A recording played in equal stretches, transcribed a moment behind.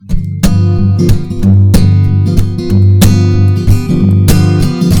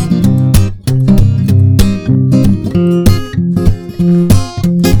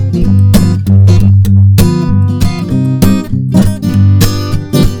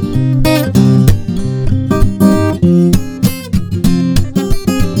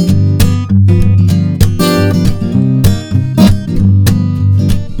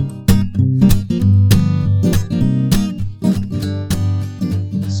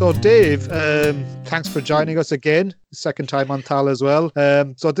So Dave, thanks for joining us again, second time on Tal as well.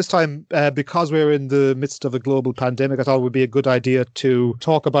 So this time, because we're in the midst of a global pandemic, I thought it would be a good idea to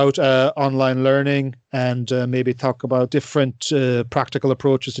talk about online learning and maybe talk about different practical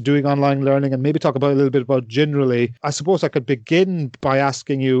approaches to doing online learning, and maybe talk about a little bit about generally. I suppose I could begin by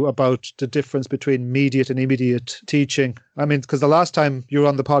asking you about the difference between immediate and immediate teaching. I mean, because the last time you were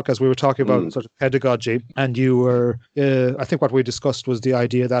on the podcast, we were talking about sort of pedagogy, and you were, I think what we discussed was the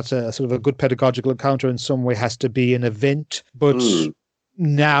idea that sort of a good pedagogical encounter in some way has to be an event, but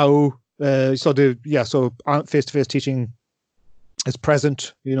now, so face-to-face teaching is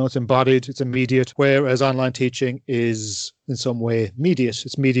present, it's embodied, it's immediate, whereas online teaching is in some way mediate.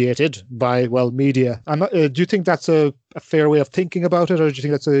 It's mediated by, media. Do you think that's a fair way of thinking about it, or do you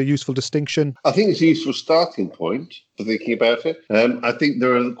think that's a useful distinction? I think it's a useful starting point for thinking about it. I think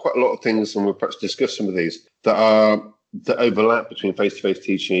there are quite a lot of things, and we'll perhaps discuss some of these, that overlap between face-to-face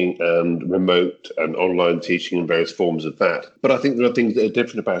teaching and remote and online teaching and various forms of that. But I think there are things that are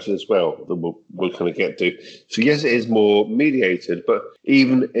different about it as well that we'll kind of get to. So yes, it is more mediated, but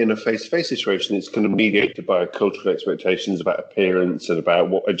even in a face-to-face situation, it's kind of mediated by cultural expectations about appearance and about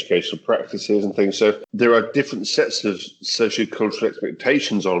what educational practices and things. So there are different sets of socio-cultural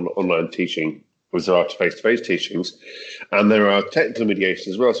expectations on online teaching as there are to face-to-face teachings, and there are technical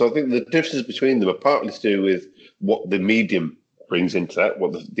mediations as well. So I think the differences between them are partly to do with what the medium brings into that,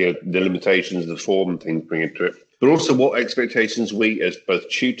 what the limitations, the form and things bring into it, but also what expectations we as both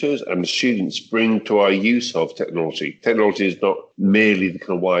tutors and students bring to our use of technology. Technology is not merely the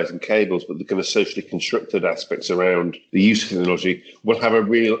kind of wires and cables, but the kind of socially constructed aspects around the use of technology will have a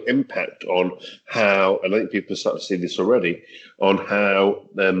real impact on how, and I think people start to see this already, on how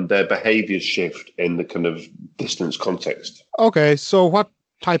their behaviours shift in the kind of distance context. Okay, so what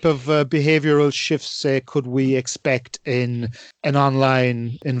type of behavioral shifts, say, could we expect in an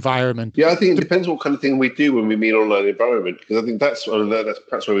online environment? Yeah, I think it depends what kind of thing we do when we mean online environment, because I think that's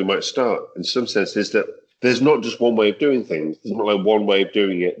perhaps where we might start. In some sense, is that there's not just one way of doing things. There's not like one way of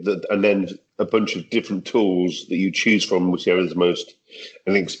doing it, and then a bunch of different tools that you choose from, whichever is most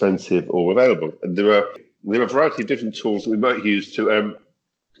inexpensive or available. And there are a variety of different tools that we might use to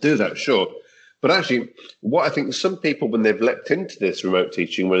do that, sure. But actually, what I think some people, when they've leapt into this remote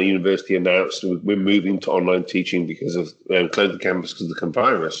teaching, when the university announced we're moving to online teaching because of closing the campus because of the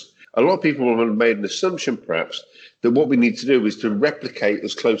virus, a lot of people have made an assumption, perhaps, that what we need to do is to replicate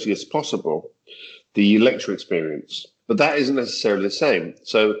as closely as possible the lecture experience. But that isn't necessarily the same.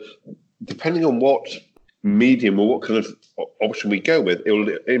 So depending on what medium or what kind of option we go with, it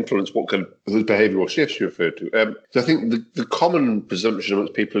will influence what kind of behavioural shifts you refer to. So I think the common presumption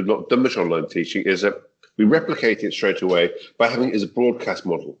amongst people who've not done much online teaching is that we replicate it straight away by having it as a broadcast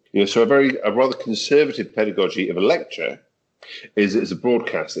model. So a rather conservative pedagogy of a lecture is a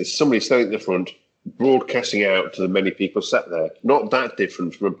broadcast. It's somebody standing at the front broadcasting out to the many people sat there. Not that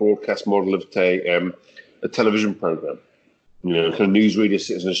different from a broadcast model of, say, a television programme. Kind of newsreader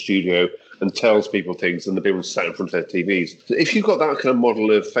sits in a studio and tells people things, and the people sat in front of their TVs. So if you've got that kind of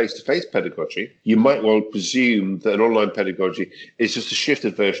model of face-to-face pedagogy, you might well presume that an online pedagogy is just a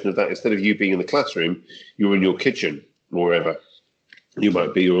shifted version of that. Instead of you being in the classroom, you're in your kitchen or wherever. You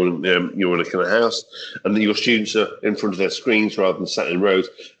might be you're in a kind of house, and then your students are in front of their screens rather than sat in rows,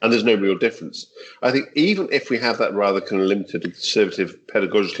 and there's no real difference. I think even if we have that rather kind of limited conservative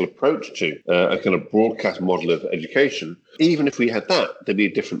pedagogical approach to a kind of broadcast model of education, even if we had that, there'd be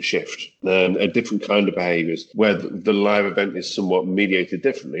a different shift, a different kind of behaviours, where the live event is somewhat mediated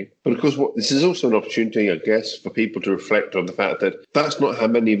differently. But of course, this is also an opportunity, I guess, for people to reflect on the fact that that's not how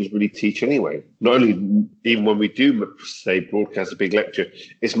many of us really teach anyway. Not only, even when we do, say, broadcast a big lecture,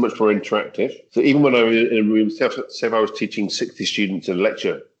 it's much more interactive. So even when I was in a room, say if I was teaching 60 students in a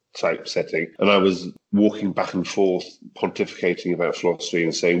lecture type setting, and I was walking back and forth, pontificating about philosophy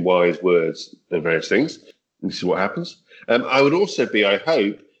and saying wise words and various things, this is what happens. I would also be, I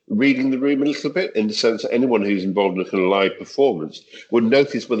hope, reading the room a little bit, in the sense that anyone who's involved in a kind of live performance would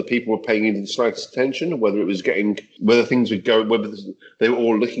notice whether people were paying any the slightest attention, whether things were going, whether they were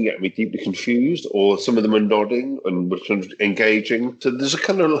all looking at me deeply confused, or some of them were nodding and were kind of engaging. So there's a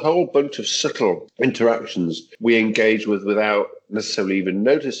kind of a whole bunch of subtle interactions we engage with without necessarily even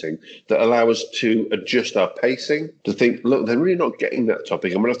noticing, that allow us to adjust our pacing, to think, look, they're really not getting that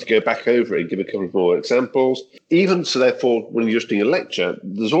topic. I'm going to have to go back over it and give a couple of more examples. Even so, therefore, when you're just doing a lecture,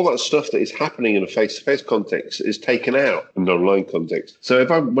 there's all that stuff that is happening in a face-to-face context is taken out in an online context. So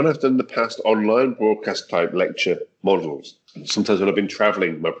when I've done the past online broadcast type lecture models, sometimes when I've been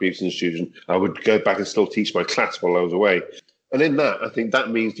traveling, my previous institution, I would go back and still teach my class while I was away. And in that, I think that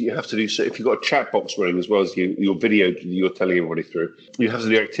means that you have to do, so if you've got a chat box running as well as your video you're telling everybody through, you have to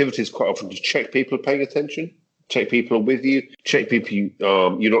do activities quite often to check people are paying attention, check people are with you, check people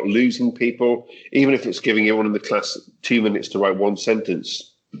you're not losing people, even if it's giving everyone in the class 2 minutes to write one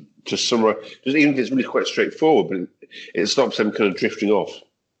sentence to summarize, just even if it's really quite straightforward, but it stops them kind of drifting off.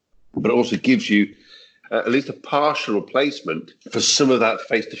 But it also gives you at least a partial replacement for some of that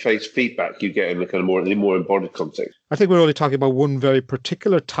face-to-face feedback you get in the kind of more embodied context. I think we're only talking about one very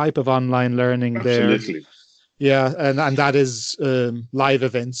particular type of online learning there. Absolutely. Yeah, and that is live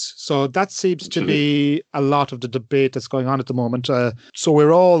events. So that seems to be a lot of the debate that's going on at the moment. So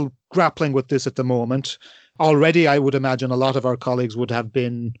we're all grappling with this at the moment. Already, I would imagine a lot of our colleagues would have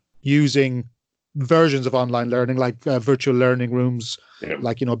been using versions of online learning, like virtual learning rooms,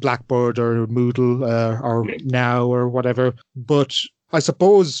 like, Blackboard or Moodle or Now or whatever. But I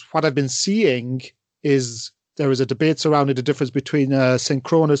suppose what I've been seeing is there is a debate surrounding the difference between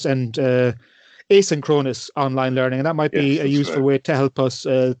synchronous and asynchronous online learning. And that might be a useful way to help us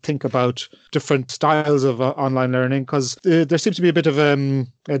think about different styles of online learning, because there seems to be a bit of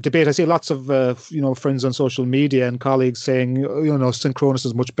a debate. I see lots of, friends on social media and colleagues saying, synchronous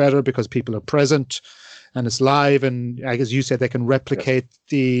is much better because people are present and it's live. And I guess you said they can replicate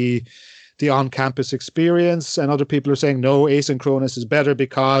the on-campus experience. And other people are saying, no, asynchronous is better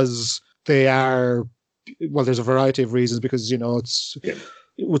because they are, well, there's a variety of reasons, because, it's...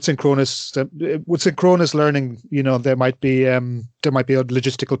 With synchronous learning, there might be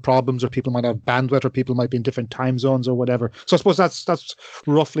logistical problems, or people might have bandwidth, or people might be in different time zones or whatever. So I suppose that's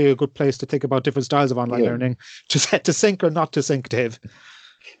roughly a good place to think about different styles of online learning, to sync or not to sync, Dave.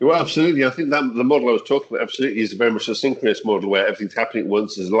 Well, absolutely. I think that the model I was talking about absolutely is very much a synchronous model where everything's happening at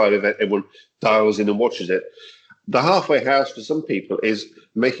once. There's a live event, everyone dials in and watches it. The halfway house for some people is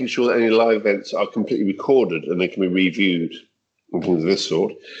making sure that any live events are completely recorded and they can be reviewed. And things of this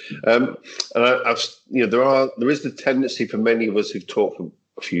sort, and there is the tendency for many of us who've taught for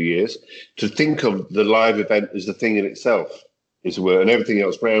a few years to think of the live event as the thing in itself, and everything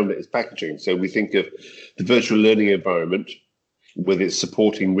else around it is packaging. So we think of the virtual learning environment with its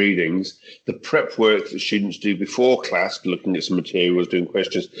supporting readings, the prep work that students do before class, looking at some materials, doing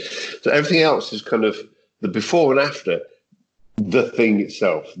questions. So everything else is kind of the before and after the thing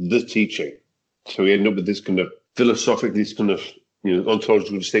itself, the teaching. So we end up with this kind of philosophic, this kind of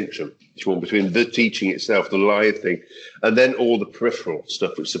ontological distinction, if you want, between the teaching itself, the live thing, and then all the peripheral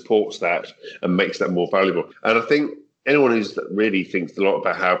stuff which supports that and makes that more valuable. And I think anyone who's really thinks a lot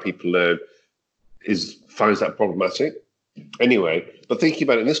about how people learn finds that problematic anyway. But thinking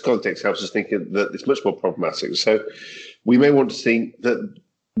about it in this context helps us think that it's much more problematic. So we may want to think that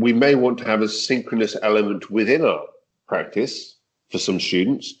we may want to have a synchronous element within our practice for some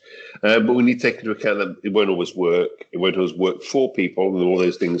students, but we need to take into account that it won't always work. It won't always work for people and all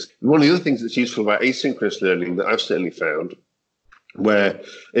those things. And one of the other things that's useful about asynchronous learning that I've certainly found, where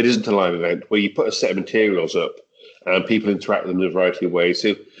it isn't a live event, where you put a set of materials up and people interact with them in a variety of ways.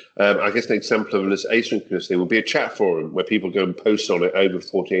 So I guess an example of this asynchronous thing would be a chat forum where people go and post on it over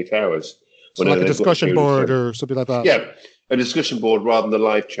 48 hours. So like a discussion board or something like that? Yeah, a discussion board rather than the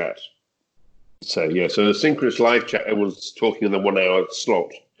live chat. So a synchronous live chat, everyone's talking in the 1 hour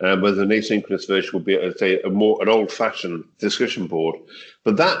slot. Whereas an asynchronous version would be, I'd say, an old-fashioned discussion board.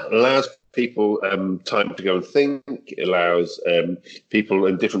 But that allows people time to go and think. It allows people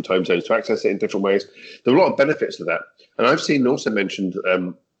in different time zones to access it in different ways. There are a lot of benefits to that. And I've seen also mentioned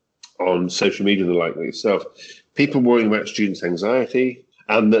on social media and the like yourself, people worrying about students' anxiety,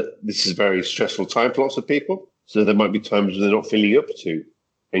 and that this is a very stressful time for lots of people. So there might be times when they're not feeling up to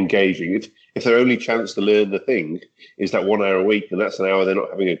engaging. If their only chance to learn the thing is that 1 hour a week, and that's an hour they're not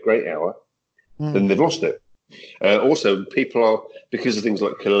having a great hour, then they've lost it. Also, people are, because of things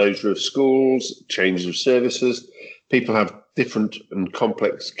like closure of schools, changes of services, people have different and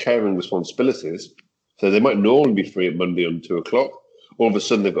complex caring responsibilities. So they might normally be free at Monday on 2 o'clock. All of a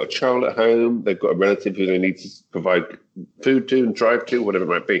sudden, they've got a child at home, they've got a relative who they need to provide food to and drive to, whatever it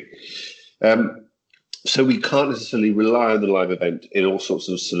might be. So we can't necessarily rely on the live event in all sorts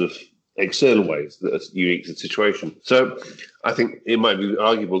of sort of external ways that are unique to the situation. So I think it might be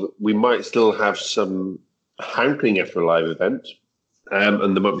arguable that we might still have some hankering after a live event,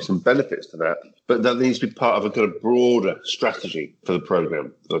 and there might be some benefits to that. But that needs to be part of a kind of broader strategy for the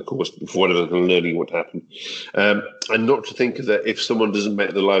program, of course, for whatever kind of learning would happen. And not to think that if someone doesn't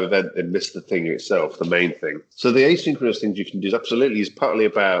make the live event, they miss the thing itself, the main thing. So the asynchronous things you can do is partly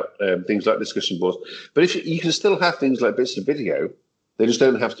about things like discussion boards. But if you can still have things like bits of video, they just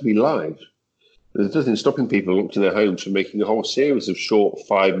don't have to be live. There's nothing stopping people up to their homes from making a whole series of short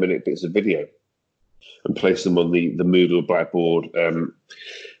 5-minute bits of video and place them on the Moodle, Blackboard,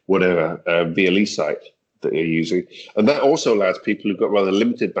 whatever, VLE site that you're using. And that also allows people who've got rather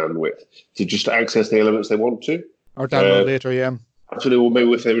limited bandwidth to just access the elements they want to. Or download later, yeah. Absolutely. Or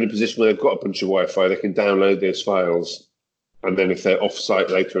maybe if they're in a position where they've got a bunch of Wi-Fi, they can download those files. And then if they're off-site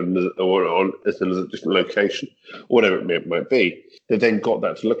later or on at another different location, or whatever it might be, they've then got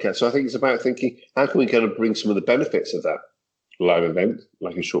that to look at. So I think it's about thinking, how can we kind of bring some of the benefits of that live event,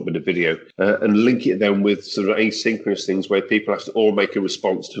 like a short bit of video, and link it then with sort of asynchronous things where people have to all make a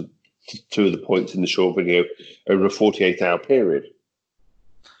response to two of the points in the short video over a 48-hour period.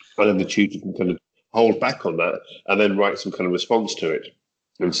 And then the tutor can kind of hold back on that and then write some kind of response to it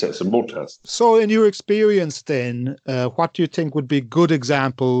and set some more tasks. So in your experience then, what do you think would be good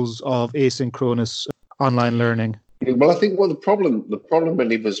examples of asynchronous online learning? Well, I think the problem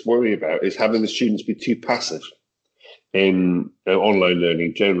many of us worry about is having the students be too passive in online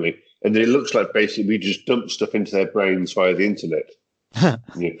learning generally. And it looks like basically we just dump stuff into their brains via the internet.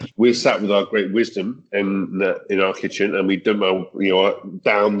 We're sat with our great wisdom in our kitchen and we dump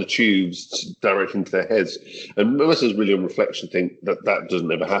down the tubes directly into their heads. And most of us really on reflection think that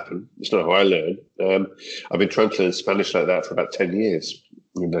doesn't ever happen. It's not how I learn. I've been trying to learn Spanish like that for about 10 years.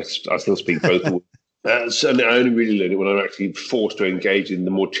 And I still speak both. So I only really learn it when I'm actually forced to engage in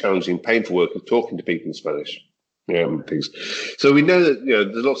the more challenging, painful work of talking to people in Spanish. Things. So we know that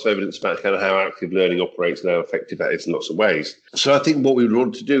there's lots of evidence about kind of how active learning operates and how effective that is in lots of ways. So I think what we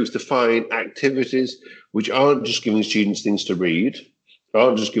want to do is to find activities which aren't just giving students things to read,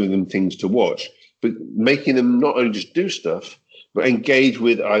 aren't just giving them things to watch, but making them not only just do stuff, but engage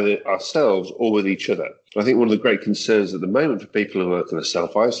with either ourselves or with each other. I think one of the great concerns at the moment for people who are kind of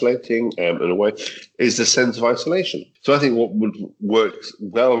self-isolating in a way is the sense of isolation. So I think what would work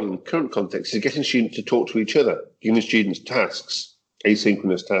well in the current context is getting students to talk to each other, giving students tasks,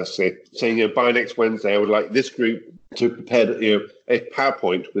 asynchronous tasks, saying, by next Wednesday, I would like this group to prepare a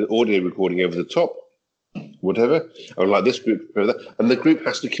PowerPoint with audio recording over the top, whatever. I would like this group to prepare that. And the group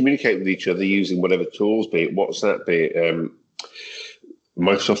has to communicate with each other using whatever tools, be it WhatsApp, be it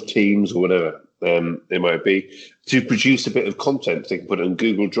Microsoft Teams or whatever it might be, to produce a bit of content. They can put it on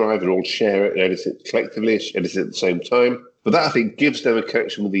Google Drive and all share it and edit it collectively, edit it at the same time. But that, I think, gives them a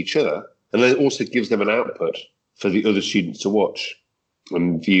connection with each other, and then it also gives them an output for the other students to watch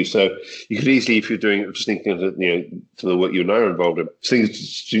and view. So you could easily, if you're doing, just thinking of some of the work you and I are involved in,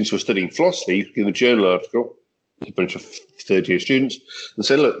 students who are studying philosophy, you could give them a journal article, a bunch of third-year students, and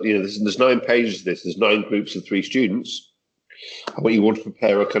say, look, there's 9 pages of this, there's 9 groups of 3 students. I want you to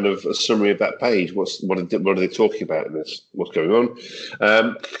prepare a kind of a summary of that page. What are they talking about in this? What's going on?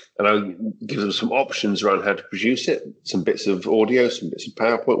 And I'll give them some options around how to produce it, some bits of audio, some bits of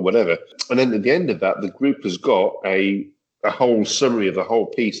PowerPoint, whatever. And then at the end of that, the group has got a whole summary of the whole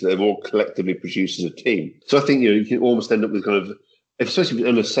piece that they've all collectively produced as a team. So I think you can almost end up with kind of, especially if it's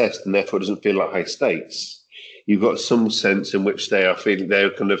unassessed and therefore it doesn't feel like high stakes, you've got some sense in which they all feel they're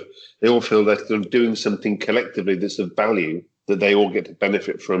kind of doing something collectively that's of value that they all get to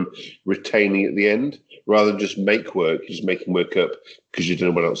benefit from retaining at the end, rather than just make work, just making work up because you don't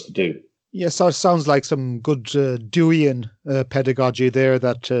know what else to do. Yes, so it sounds like some good Deweyan pedagogy there,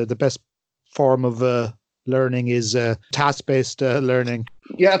 that the best form of learning is task-based learning.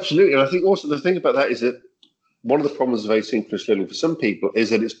 Yeah, absolutely. And I think also the thing about that is that one of the problems of asynchronous learning for some people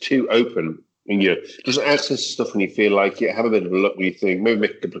is that it's too open. And just access stuff when you feel like it, have a bit of a look when you think, maybe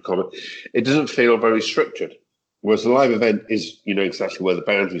make a couple of comments. It doesn't feel very structured. Whereas a live event is, exactly where the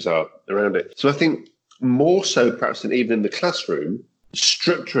boundaries are around it. So I think more so perhaps than even in the classroom,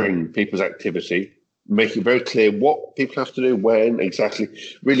 structuring people's activity, making very clear what people have to do, when exactly,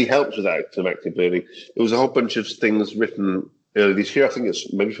 really helps with that kind of active learning. There was a whole bunch of things written earlier this year, I think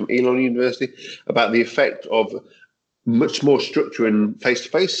it's maybe from Elon University, about the effect of much more structure in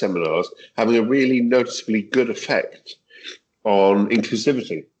face-to-face seminars having a really noticeably good effect on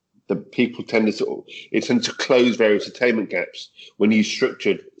inclusivity. That people tend to close various attainment gaps when you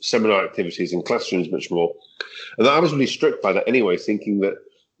structured seminar activities in classrooms much more. And I was really struck by that anyway, thinking that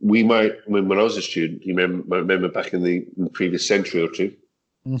we might, when I was a student, you remember back in the previous century or two,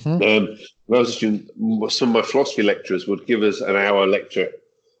 when I was a student, some of my philosophy lecturers would give us an hour lecture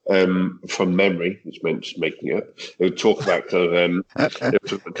from memory, which meant just making it up. They would talk about kind of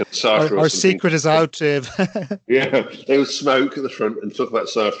Sartre. Our secret is out, Dave. Yeah, they would smoke at the front and talk about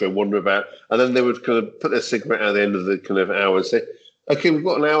Sartre and wander about, and then they would kind of put their cigarette out at the end of the kind of hour and say, "Okay, we've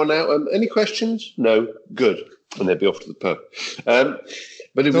got an hour now. Any questions? No, good," and they'd be off to the pub. But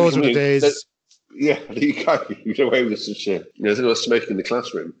those were the days. Yeah, you can't get away with such a, there's a lot of smoking in the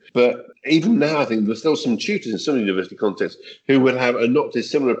classroom. But even now, I think there's still some tutors in some university contexts who would have adopted a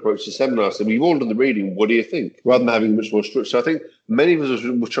similar approach to seminars. So we've all done the reading, what do you think? Rather than having much more structure. So I think many of us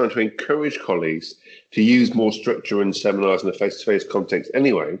were trying to encourage colleagues to use more structure in seminars in a face-to-face context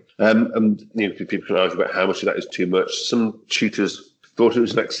anyway. And people can argue about how much of that is too much. Some tutors thought it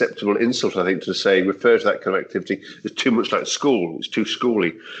was an acceptable insult, I think, to say, refer to that kind of activity as too much like school. It's too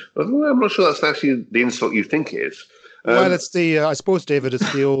schooly. I'm not sure that's actually the insult you think it is. Well, it's I suppose, David,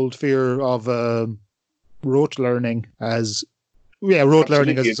 it's the old fear of rote learning as not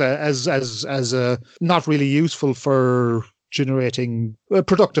really useful for generating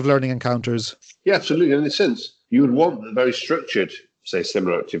productive learning encounters. Yeah, absolutely. In a sense, you would want the very structured, say,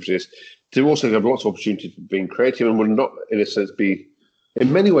 seminar activities to also have lots of opportunity for being creative and would not, in a sense, be,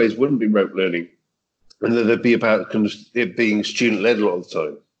 in many ways, wouldn't be rote learning. And that they'd be about kind of it being student-led a lot of the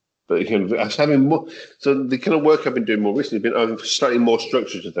time. But us having more, so the kind of work I've been doing more recently has been having slightly more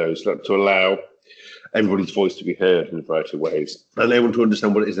structure to those, like to allow everybody's voice to be heard in a variety of ways, and everyone to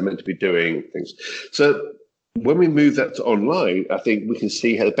understand what it is they're meant to be doing and things. So when we move that to online, I think we can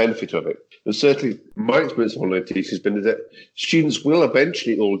see how the benefit of it. And certainly my experience of online teaching has been that students will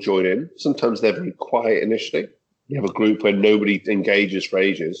eventually all join in. Sometimes they're very quiet initially. You have a group where nobody engages for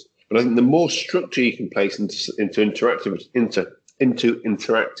ages. But I think the more structure you can place into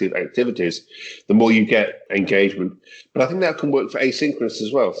interactive activities, the more you get engagement. But I think that can work for asynchronous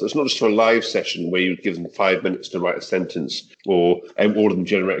as well. So it's not just for a live session where you give them 5 minutes to write a sentence or all of them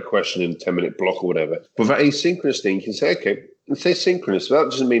generate a question in a 10-minute block or whatever. But for asynchronous thing, you can say, okay, it's asynchronous. So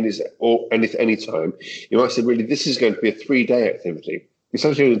that doesn't mean it's any time. You might say, really, this is going to be a 3-day activity. It's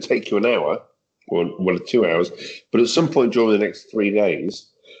actually going to take you an hour or 2 hours. But at some point during the next 3 days,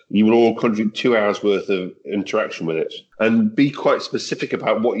 you will all contribute 2 hours worth of interaction with it and be quite specific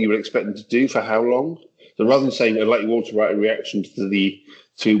about what you would expect them to do for how long. So rather than saying, I'd like you all to write a reaction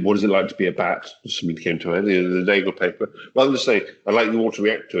to what is it like to be a bat, something came to mind, the Nagel paper, rather than saying, I'd like you all to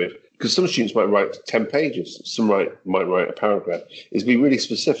react to it, because some students might write 10 pages, some might write a paragraph, is be really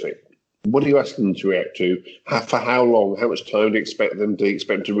specific. What are you asking them to react to? For how long? How much time do you expect them? Do you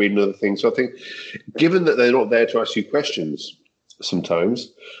expect them to read another thing? So I think, given that they're not there to ask you questions,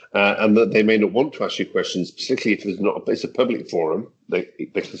 sometimes, and that they may not want to ask you questions, particularly if it's a public forum, they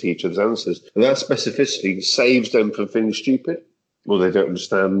can see each other's answers. And that specificity saves them from feeling stupid or they don't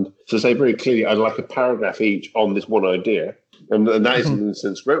understand. So say very clearly, I'd like a paragraph each on this one idea. And that is, in a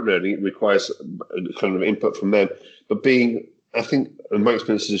sense, rote learning. It requires a kind of input from them. But I think, in my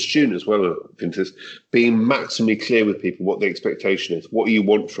experience as a student as well, being maximally clear with people what the expectation is, what you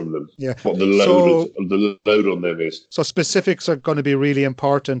want from them, what the load on them is. So specifics are going to be really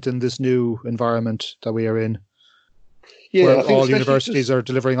important in this new environment that we are in, where all universities are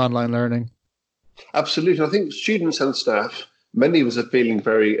delivering online learning. Absolutely. I think students and staff, many of us are feeling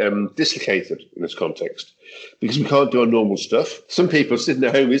very dislocated in this context because we can't do our normal stuff. Some people sitting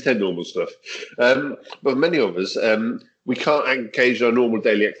at home is their normal stuff. But many of us, we can't engage in our normal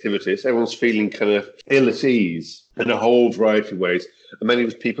daily activities. Everyone's feeling kind of ill at ease in a whole variety of ways. And many of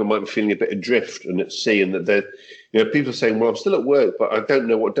us people might be feeling a bit adrift and at sea, and that they're, people are saying, well, I'm still at work, but I don't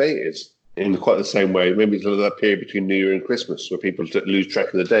know what day it is. In quite the same way, maybe it's that period between New Year and Christmas where people lose track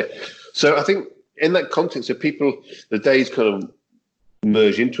of the day. So I think in that context of people, the days kind of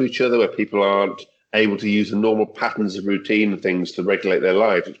merge into each other where people aren't able to use the normal patterns of routine and things to regulate their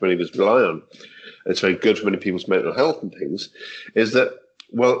lives, which many of us rely on. And it's very good for many people's mental health and things, is that,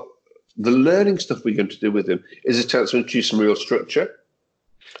 well, the learning stuff we're going to do with them is a chance to introduce some real structure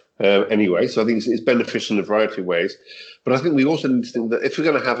anyway. So I think it's beneficial in a variety of ways. But I think we also need to think that if we're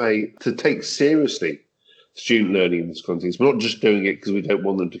going to have to take seriously student learning in this context, we're not just doing it because we don't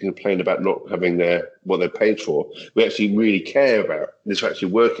want them to complain about not having what they're paid for. We actually really care about this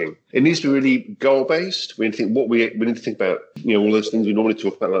actually working. It needs to be really goal-based. We need to think we need to think about, all those things we normally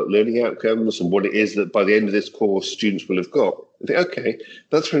talk about, like learning outcomes and what it is that by the end of this course students will have got. And think, okay,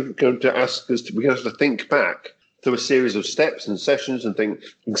 that's what we're going to ask us. We're going to have to think back through a series of steps and sessions and think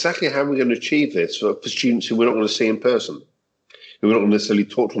exactly how we're going to achieve this for students who we're not going to see in person, who we're not going to necessarily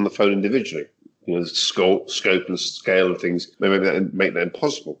talk to on the phone individually. The scope and scale of things may make that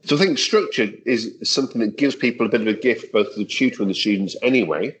impossible. So I think structure is something that gives people a bit of a gift, both to the tutor and the students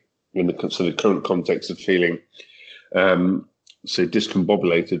anyway, in the sort of current context of feeling so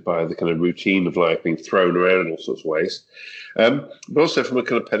discombobulated by the kind of routine of life being thrown around in all sorts of ways. But also from a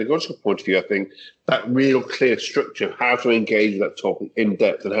kind of pedagogical point of view, I think that real clear structure of how to engage with that topic in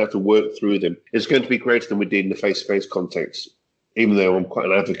depth and how to work through them is going to be greater than we did in the face-to-face context, even though I'm quite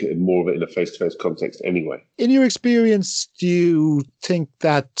an advocate of more of it in a face-to-face context anyway. In your experience, do you think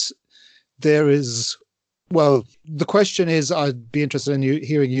that there is, well, the question is, I'd be interested in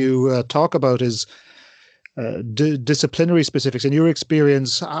hearing you talk about is disciplinary specifics. In your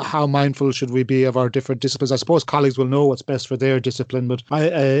experience, how mindful should we be of our different disciplines? I suppose colleagues will know what's best for their discipline, but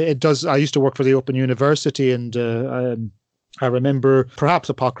I used to work for the Open University, and I remember perhaps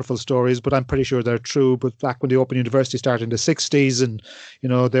apocryphal stories, but I'm pretty sure they're true. But back when the Open University started in the 60s, and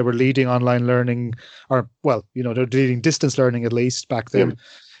they were leading online learning, or they're leading distance learning at least back then. Yeah.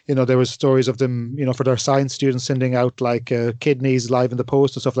 There was stories of them, for their science students sending out like kidneys live in the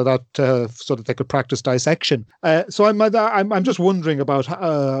post and stuff like that, so that they could practice dissection. So I'm just wondering about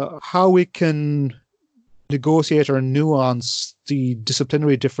how we can negotiate or nuance the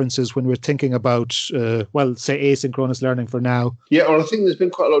disciplinary differences when we're thinking about, say asynchronous learning for now. Yeah, well, I think there's been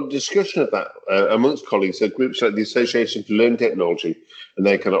quite a lot of discussion of that amongst colleagues. So groups like the Association for Learning Technology and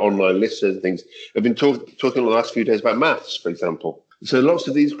their kind of online lists and things have been talking in the last few days about maths, for example. So lots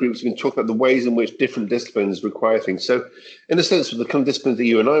of these groups have been talking about the ways in which different disciplines require things. So in a sense, the kind of disciplines that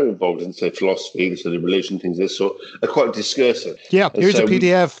you and I are involved in, say philosophy, sort of religion, things of this sort, are quite discursive. Yeah, here's a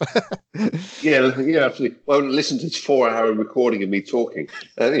PDF. Yeah, absolutely. Well, listen to this 4-hour recording of me talking.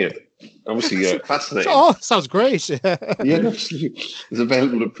 Obviously fascinating. Oh, sounds great. Yeah, absolutely. It's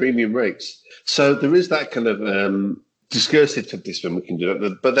available at premium rates. So there is that kind of discursive discipline we can do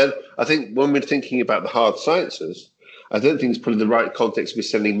it. But then I think when we're thinking about the hard sciences, I don't think it's probably the right context to be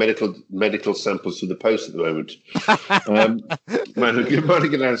sending medical samples to the post at the moment. Might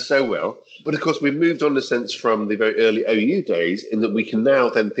have gone out so well. But of course, we've moved on, in a sense, from the very early OU days, in that we can now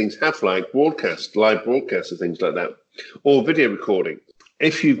then things have like live broadcasts and things like that, or video recording.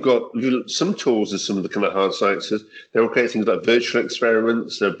 If you've got some tools as some of the kind of hard sciences, they'll create things like virtual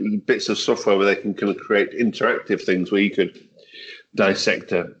experiments, there'll be bits of software where they can kind of create interactive things where you could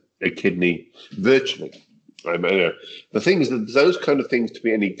dissect a kidney virtually. I know. The thing is that those kind of things, to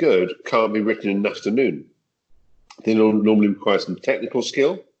be any good, can't be written in an afternoon. They normally require some technical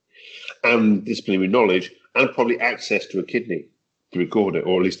skill and disciplinary knowledge and probably access to a kidney to record it,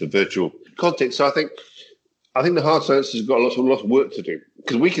 or at least a virtual context. So I think the hard sciences have got a lot of work to do,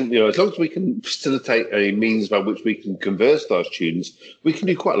 because we can, as long as we can facilitate a means by which we can converse with our students, we can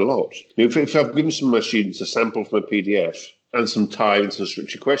do quite a lot. If I've given some of my students a sample from a PDF and some time and some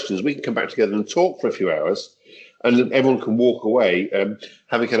structured questions, we can come back together and talk for a few hours, and everyone can walk away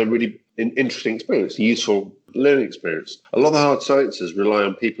having kind of really interesting experience, a useful learning experience. A lot of the hard sciences rely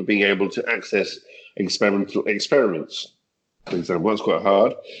on people being able to access experimental experiments. For example, that's quite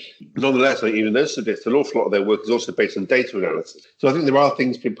hard. Nonetheless, even those subjects, an awful lot of their work is also based on data analysis. So I think there are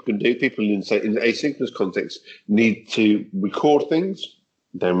things people can do. People in the asynchronous context need to record things.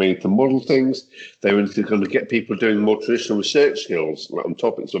 They need to model things. They need to kind of get people doing more traditional research skills, like on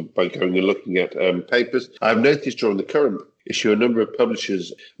topics by going and looking at papers. I've noticed during the current issue a number of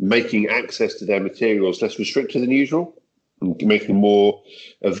publishers making access to their materials less restricted than usual, and making more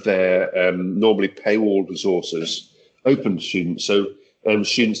of their normally paywalled resources open to students. So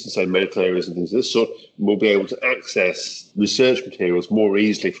students in, say, medical areas and things of this sort will be able to access research materials more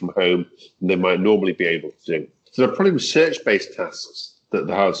easily from home than they might normally be able to do. So there are probably research-based tasks that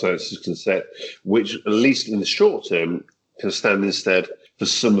the hard sciences can set, which, at least in the short term, can stand instead for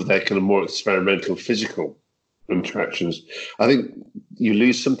some of their kind of more experimental physical interactions. I think you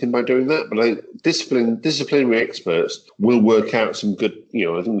lose something by doing that, but I think disciplinary experts will work out some good,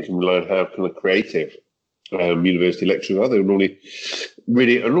 I think we can rely on how kind of creative university lecturers are.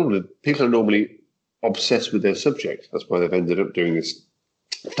 People are normally obsessed with their subject. That's why they've ended up doing this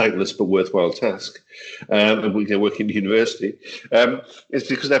thankless but worthwhile task, and we can work in university. It's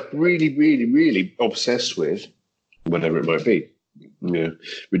because they're really, really, really obsessed with whatever it might be,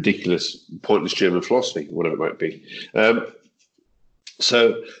 ridiculous, pointless German philosophy, whatever it might be.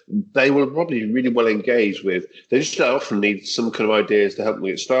 So they will probably really well engage with. They just often need some kind of ideas to help them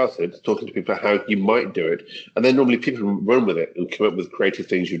get started, talking to people about how you might do it, and then normally people run with it and come up with creative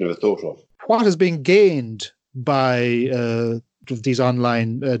things you've never thought of. What has been gained by these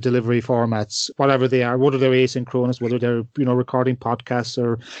online delivery formats, whatever they are, whether they're asynchronous, whether they're recording podcasts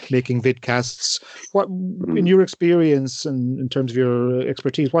or making vidcasts? What, in your experience and in terms of your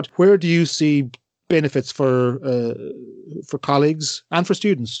expertise, where do you see benefits for colleagues and for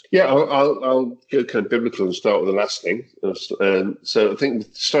students? Yeah, I'll go kind of biblical and start with the last thing. So I think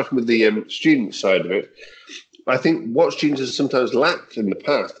starting with the student side of it, I think what students have sometimes lacked in the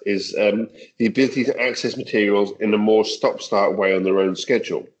past is the ability to access materials in a more stop-start way on their own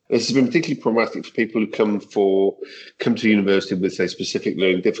schedule. This has been particularly problematic for people who come to university with, say, specific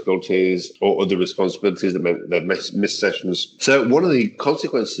learning difficulties or other responsibilities that meant they've missed sessions. So one of the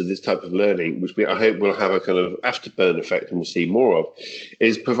consequences of this type of learning, which I hope will have a kind of afterburn effect and we'll see more of,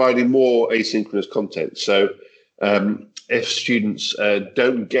 is providing more asynchronous content. So if students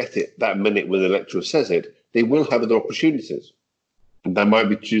don't get it that minute when the lecturer says it, they will have other opportunities. And that might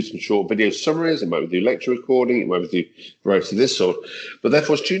be to do some short video summaries, it might be do lecture recording, it might be do variety of this sort. But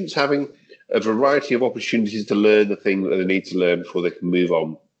therefore, students having a variety of opportunities to learn the thing that they need to learn before they can move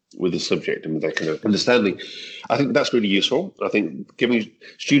on with the subject and with their kind of understanding. I think that's really useful. I think giving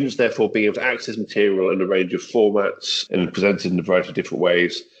students, therefore, being able to access material in a range of formats and presented in a variety of different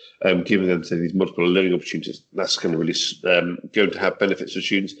ways, giving them these multiple learning opportunities, that's going to really going to have benefits for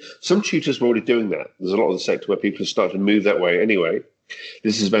students. Some tutors are already doing that. There's a lot of the sector where people are starting to move that way anyway.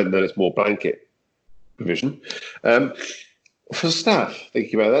 This has meant that it's more blanket provision. For staff,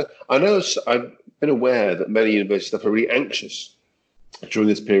 thinking about that, I know I've been aware that many university staff are really anxious during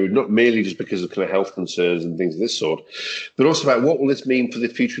this period, not merely just because of kind of health concerns and things of this sort, but also about what will this mean for the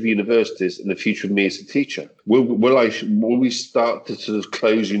future of universities and the future of me as a teacher. Will we start to sort of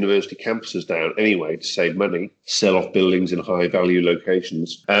close university campuses down anyway to save money, sell off buildings in high value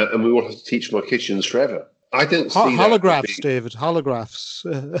locations, and we will have to teach from our kitchens forever? I don't see holographs, David. Holographs.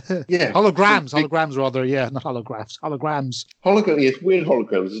 Yeah, holograms rather. Yeah, not holographs. Holograms. Yes, weird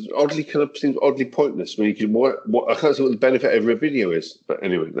holograms. It oddly kind of seems oddly pointless. When you can, I can't see what the benefit of a video is. But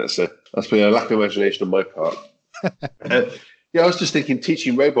anyway, that's been a lack of imagination on my part. Yeah, I was just thinking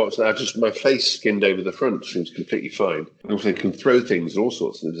teaching robots that have just my face skinned over the front seems completely fine. And also they can throw things and all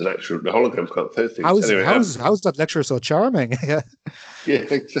sorts. And the hologram can't throw things. How's that lecture so charming? Yeah,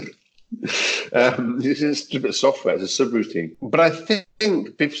 exactly. This is a bit of software, it's a subroutine. But I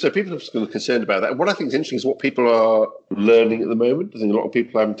think people are concerned about that. What I think is interesting is what people are learning at the moment. I think a lot of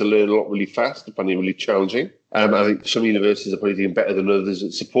people are having to learn a lot really fast, finding it really challenging. I think some universities are probably doing better than others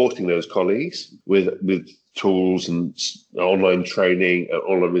at supporting those colleagues with tools and online training and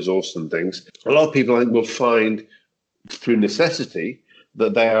online resources and things. A lot of people, I think, will find through necessity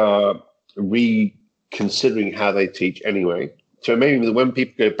that they are reconsidering how they teach anyway. So maybe when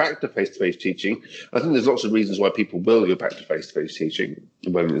people go back to face-to-face teaching, I think there's lots of reasons why people will go back to face-to-face teaching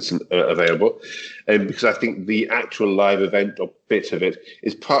when it's available. Because I think the actual live event or bit of it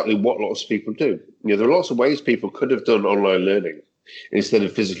is partly what lots of people do. There are lots of ways people could have done online learning instead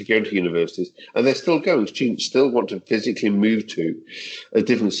of physically going to universities, and they're still going. Students still want to physically move to a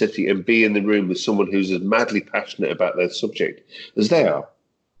different city and be in the room with someone who's as madly passionate about their subject as they are.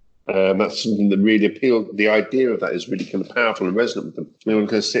 That's something that really appealed. The idea of that is really kind of powerful and resonant with them. One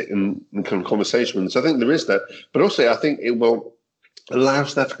can sit in kind of conversation with them. So I think there is that. But also, I think it will allow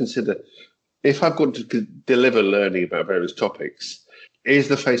staff to consider, if I've got to deliver learning about various topics, is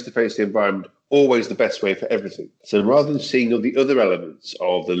the face-to-face environment always the best way for everything? So rather than seeing all the other elements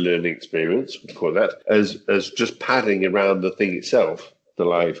of the learning experience, we call that, as just padding around the thing itself, the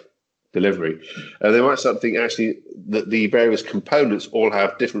live delivery, they might start to think actually that the various components all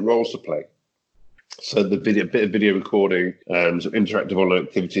have different roles to play. So the bit of video recording, some interactive online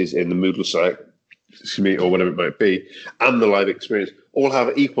activities in the Moodle site, or whatever it might be, and the live experience all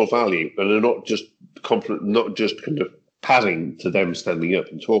have equal value and are not just kind of padding to them standing up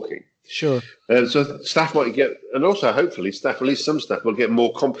and talking. Sure. So staff might get, and also hopefully at least some staff will get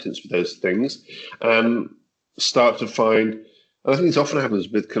more competence with those things and start to find. And I think this often happens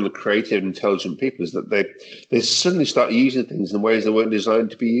with kind of creative, intelligent people, is that they suddenly start using things in ways they weren't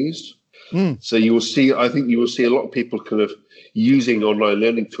designed to be used. So you will see a lot of people kind of using online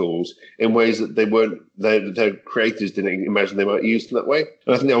learning tools in ways that their creators didn't imagine they might use in that way.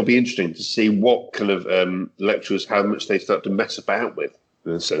 And I think that will be interesting to see what kind of lecturers, how much they start to mess about with,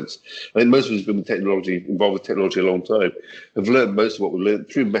 in a sense. I think most of us have been involved with technology a long time, have learned most of what we've learned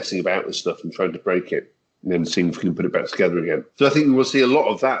through messing about with stuff and trying to break it, and then seeing if we can put it back together again. So I think we will see a lot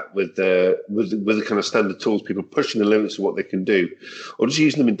of that with the kind of standard tools, people pushing the limits of what they can do, or just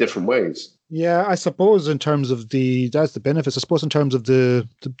using them in different ways. Yeah, I suppose in terms of that's the benefits. I suppose in terms of they're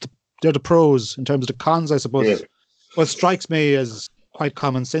the pros. In terms of the cons, I suppose what strikes me as quite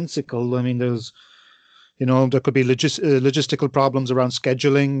commonsensical. I mean, there could be logistical problems around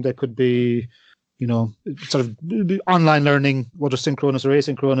scheduling. There could be, sort of online learning, whether synchronous or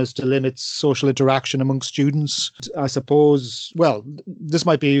asynchronous, to limit social interaction among students. I suppose, well, this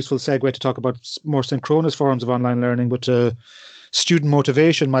might be a useful segue to talk about more synchronous forms of online learning, but student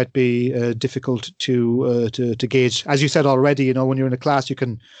motivation might be difficult to gauge. As you said already, when you're in a class, you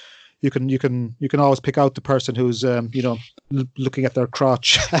can you can always pick out the person who's looking at their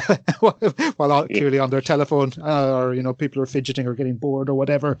crotch while clearly on their telephone, or people are fidgeting or getting bored or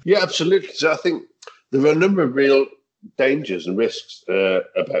whatever. Yeah, absolutely. So I think there are a number of real dangers and risks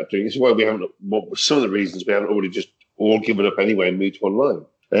about doing this. Why we haven't, some of the reasons we haven't already just all given up anyway and moved to online.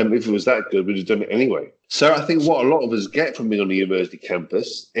 If it was that good, we'd have done it anyway. So I think what a lot of us get from being on a university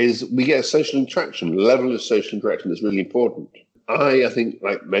campus is we get a social interaction, a level of social interaction that's really important. I think,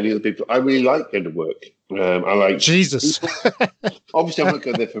 like many other people, I really like going to work. I like Jesus. Obviously, I'm not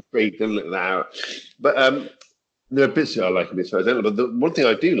going there for free. Don't let that out. But there are bits that I like a bit, so I don't know. But the one thing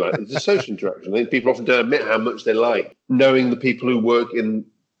I do like is the social interaction. I think people often don't admit how much they like knowing the people who work in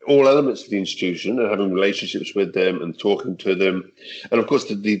all elements of the institution and having relationships with them and talking to them. And of course,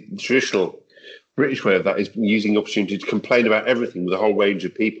 the traditional British way of that is using the opportunity to complain about everything with a whole range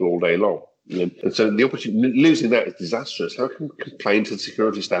of people all day long. And so the opportunity, losing that is disastrous. How can you complain to the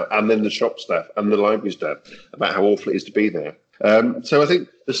security staff and then the shop staff and the library staff about how awful it is to be there? So I think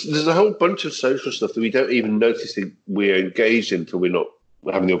there's a whole bunch of social stuff that we don't even notice that we're engaged in until we're not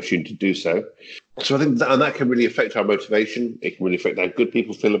having the opportunity to do so. So I think that can really affect our motivation. It can really affect how good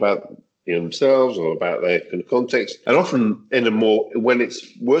people feel about themselves or about their kind of context. And often when it's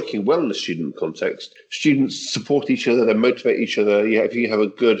working well in a student context, students support each other, they motivate each other. Yeah, if you have a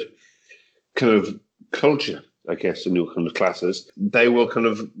good kind of culture, I guess, in your kind of classes, they will kind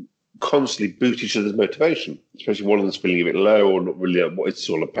of constantly boost each other's motivation, especially one of them's feeling a bit low or not really what it's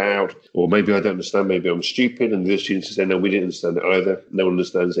all about, or maybe I don't understand, maybe I'm stupid, and the other students say, no, we didn't understand it either. No one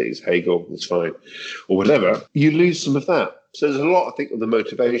understands it. It's Hegel. It's fine, or whatever. You lose some of that. So there's a lot, I think, of the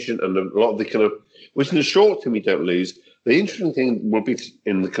motivation and a lot of the kind of, which in the short term we don't lose. The interesting thing will be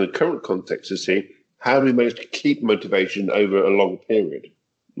in the kind of current context to see how do we manage to keep motivation over a long period.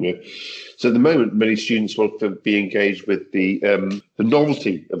 So at the moment, many students want to be engaged with the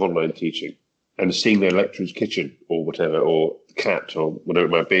novelty of online teaching and seeing their lecturer's kitchen or whatever, or cat or whatever it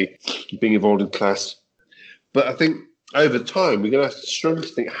might be, being involved in class. But I think over time, we're going to have to struggle to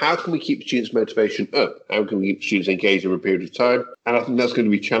think, how can we keep students' motivation up? How can we keep students engaged over a period of time? And I think that's going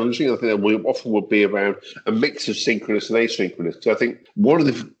to be challenging. I think that often will be around a mix of synchronous and asynchronous. So I think one of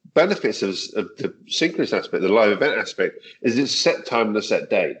the benefits of the synchronous aspect, the live event aspect, is it's set time and a set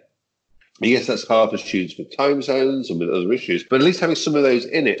day. Yes, that's hard for students with time zones and with other issues, but at least having some of those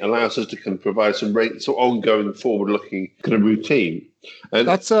in it allows us to kind of provide some sort of ongoing, forward-looking kind of routine. And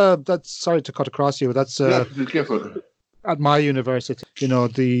that's sorry to cut across you. That's at my university,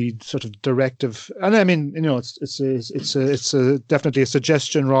 the sort of directive, and I mean, it's definitely a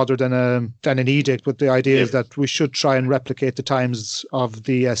suggestion rather than an edict. But the idea is that we should try and replicate the times of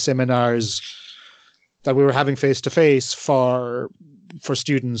the seminars that we were having face to face for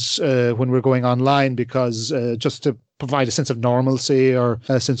students when we're going online, because just to provide a sense of normalcy or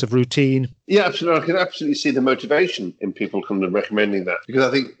a sense of routine. Yeah, absolutely. I can absolutely see the motivation in people kind of recommending that, because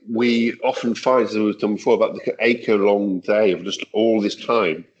I think we often find, as we've done before, about the acre-long day of just all this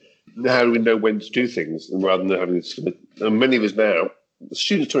time. How do we know when to do things, and rather than having this? And many of us now,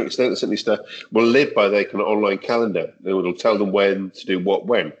 students to an extent, certainly staff, will live by their kind of online calendar. It'll tell them when to do what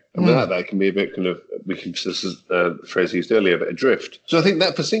when. And without that, it can be a bit kind of, this is a phrase used earlier, a bit adrift. So I think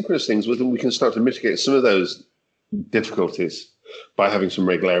that for synchronous things, with them, we can start to mitigate some of those difficulties by having some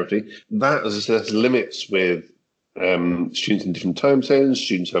regularity. That, as I said, has limits with students in different time zones,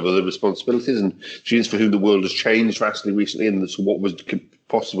 students who have other responsibilities, and students for whom the world has changed vastly recently, and so what was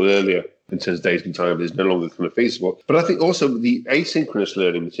possible earlier in terms of days and time is no longer kind of feasible. But I think also the asynchronous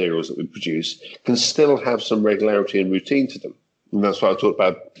learning materials that we produce can still have some regularity and routine to them. And that's why I talked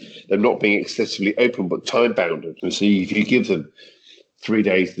about them not being excessively open, but time-bounded. And so if you give them 3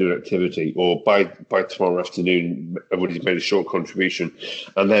 days to do an activity, or by tomorrow afternoon, everybody's made a short contribution,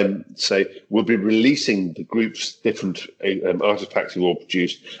 and then say, we'll be releasing the group's different artifacts you've all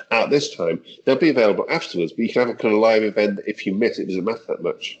produced at this time, they'll be available afterwards, but you can have a kind of live event that if you miss it, doesn't matter that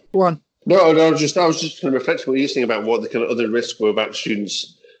much. Go on. No, I was just kind of reflecting what you're saying about what the kind of other risks were about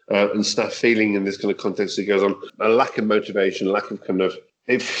students and staff feeling in this kind of context that goes on. A lack of motivation, lack of kind of,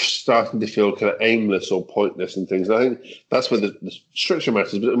 if starting to feel kind of aimless or pointless and things. I think that's where the structure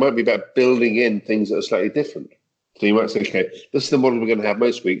matters, but it might be about building in things that are slightly different. So you might say, okay, this is the model we're going to have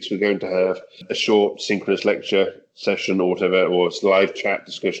most weeks. We're going to have a short synchronous lecture session or whatever, or a live chat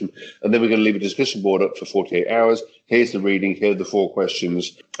discussion, and then we're going to leave a discussion board up for 48 hours. Here's the reading, here are the 4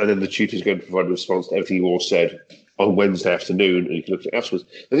 questions, and then the tutor's going to provide a response to everything you all said on Wednesday afternoon, and you can look at it afterwards.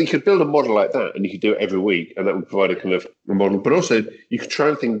 I think you could build a model like that, and you could do it every week, and that would provide a kind of a model. But also, you could try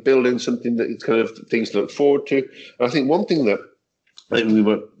and build in something that it's kind of things to look forward to. And I think one thing that I think we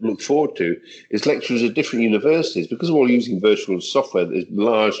might look forward to is lecturers at different universities, because we're all using virtual software that is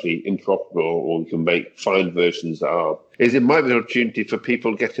largely interoperable, or we can make fine versions that are, is it might be an opportunity for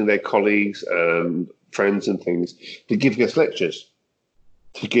people getting their colleagues and friends and things to give guest lectures.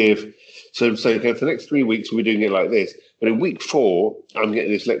 So say, okay, for the next 3 weeks, we're doing it like this. But in week 4, I'm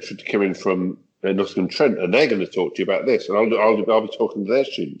getting this lecturer to come in from Nottingham-Trent, and they're going to talk to you about this, and I'll be talking to their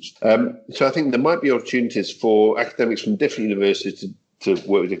students. So I think there might be opportunities for academics from different universities to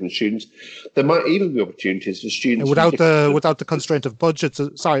work with different students. There might even be opportunities for students without the constraint of budgets.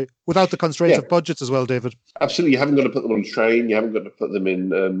 Without the constraints of budgets as well, David. Absolutely, you haven't got to put them on a train. You haven't got to put them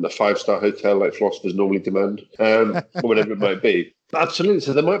in a 5-star hotel like philosophers normally demand, or whatever it might be. Absolutely.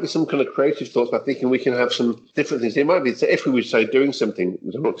 So there might be some kind of creative thoughts about thinking we can have some different things. It might be, so if we would say doing something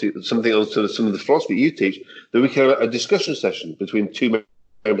else to some of the philosophy you teach, that we can have a discussion session between 2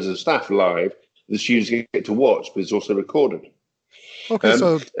 members of staff live. The students get to watch, but it's also recorded. Okay,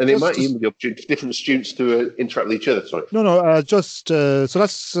 and it might even be opportunity for different students to interact with each other. Sorry. So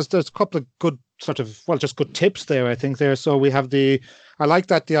there's a couple of good just good tips there, I think there. So we have I like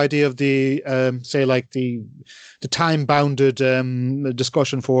the idea of the time bounded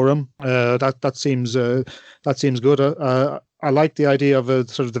discussion forum. That seems good. I like the idea of a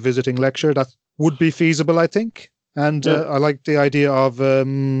sort of the visiting lecture. That would be feasible, I think. And I like the idea of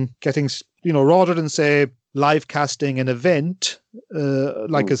getting, rather than say live casting an event,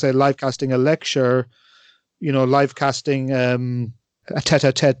 I say live casting a lecture, live casting a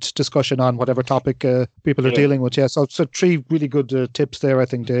tete-a-tete discussion on whatever topic people are dealing with. Yeah, so 3 really good tips there, I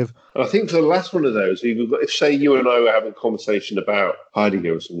think, Dave. I think for the last one of those, if say you and I were having a conversation about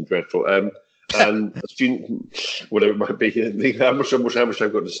Heidegger or something dreadful, and a student, whatever it might be, how much I've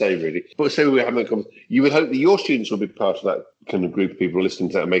got to say, really. But say we were having a conversation, you would hope that your students would be part of that kind of group of people listening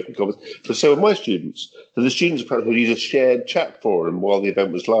to that and making comments. But so are my students. So the students perhaps would use a shared chat forum while the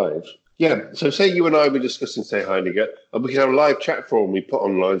event was live. Yeah, so say you and I were discussing, say, Heidegger, and we could have a live chat forum we put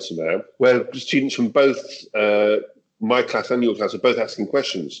online somehow, where students from both my class and your class are both asking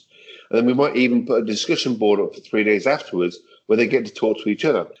questions. And then we might even put a discussion board up for 3 days afterwards where they get to talk to each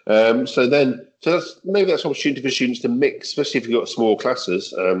other. So that's an opportunity for students to mix, especially if you've got small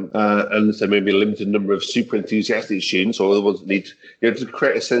classes, and so maybe a limited number of super enthusiastic students, or the ones that need to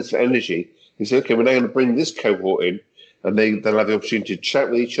create a sense of energy. You say, okay, we're now going to bring this cohort in, and they'll have the opportunity to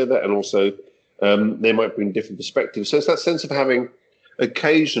chat with each other, and also they might bring different perspectives. So it's that sense of having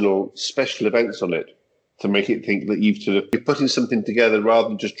occasional special events on it to make it think that you're putting something together rather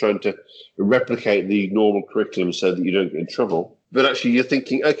than just trying to replicate the normal curriculum so that you don't get in trouble. But actually you're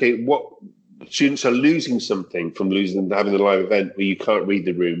thinking, okay, what students are losing something from having a live event where you can't read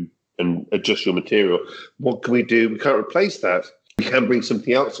the room and adjust your material. What can we do? We can't replace that. We can bring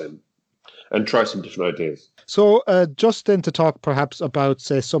something else in and try some different ideas. So just then to talk perhaps about,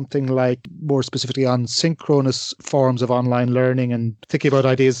 say, something like more specifically on synchronous forms of online learning and thinking about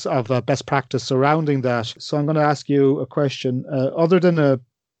ideas of best practice surrounding that. So I'm going to ask you a question. Other than a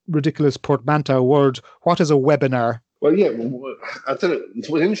ridiculous portmanteau word, what is a webinar? Well, yeah, I don't know. It's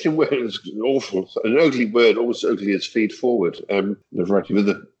an interesting word. It's awful. An ugly word, almost ugly as feed forward. A variety of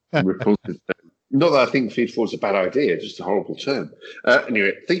other repulsive Not that I think feed forward is a bad idea, just a horrible term.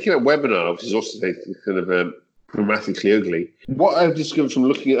 Anyway, thinking about webinar, which is also kind of grammatically ugly, what I've discovered from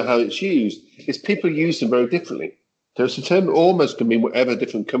looking at how it's used is people use them very differently. So it's a term that almost can mean whatever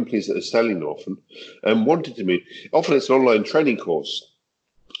different companies that are selling often want it to mean. Often it's an online training course,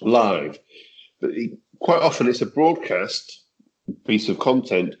 live, but quite often it's a broadcast piece of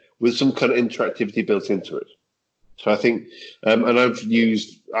content with some kind of interactivity built into it. So I think, and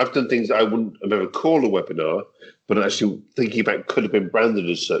I've done things that I wouldn't have ever called a webinar, but actually thinking about could have been branded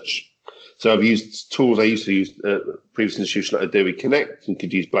as such. So I've used tools I used to use at previous institutions like Adobe Connect, and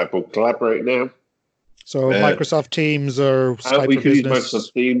could use Blackboard Collaborate now. So Microsoft Teams or Skype we for could Business. use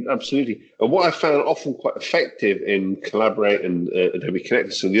Microsoft Teams, absolutely. And what I found often quite effective in Collaborate and Adobe Connect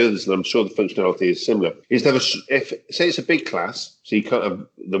and some of the others, and I'm sure the functionality is similar, is to have say it's a big class, so you can't have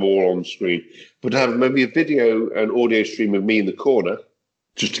them all on screen, but to have maybe a video and audio stream of me in the corner,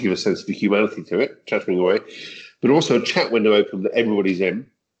 just to give a sense of the humanity to it, chattering away, but also a chat window open that everybody's in,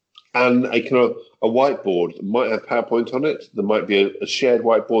 and a kind of a whiteboard that might have PowerPoint on it. There might be a shared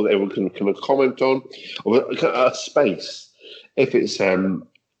whiteboard that everyone can kind of comment on, or a space. If it's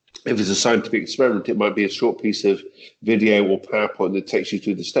a scientific experiment, it might be a short piece of video or PowerPoint that takes you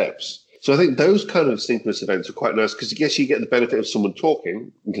through the steps. So I think those kind of synchronous events are quite nice because I guess you get the benefit of someone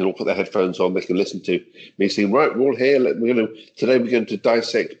talking. You can all put their headphones on. They can listen to me saying, right, we're all here. Today we're going to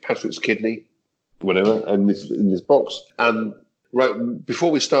dissect Patrick's kidney, whatever, and in this box. And right,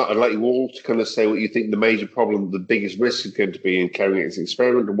 before we start, I'd like you all to kind of say what you think the major problem, the biggest risk is going to be in carrying out this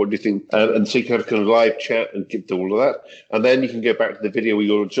experiment, and what do you think? And so you can have a kind of live chat and get to all of that. And then you can go back to the video where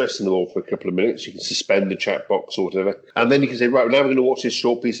you're addressing them all for a couple of minutes. You can suspend the chat box or whatever. And then you can say, right, now we're going to watch this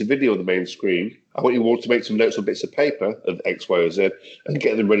short piece of video on the main screen. I want you all to make some notes on bits of paper of X, Y, or Z and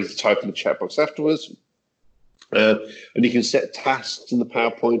get them ready to type in the chat box afterwards. And you can set tasks in the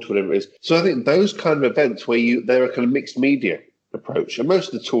PowerPoint, whatever it is. So I think those kind of events where they're a kind of mixed media approach, and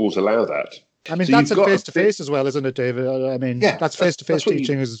most of the tools allow that. I mean, so that's a face-to-face as well, isn't it, David? I mean, that's face-to-face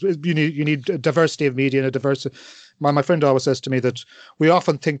teaching. You need a diversity of media and a diversity. My friend always says to me that we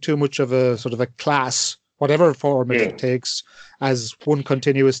often think too much of a sort of a class, whatever format it takes, as one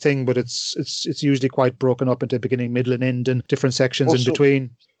continuous thing, but it's usually quite broken up into beginning, middle, and end, and different sections in between.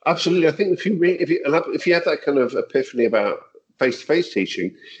 Absolutely, I think if you have that kind of epiphany about face-to-face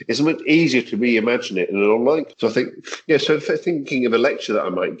teaching, it's much easier to reimagine it in an online. So I think, so thinking of a lecture that I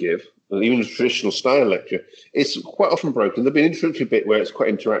might give, or even a traditional style lecture, it's quite often broken. There'll be an introductory bit where it's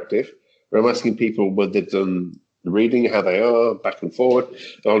quite interactive, where I'm asking people whether they've done the reading, how they are, back and forward.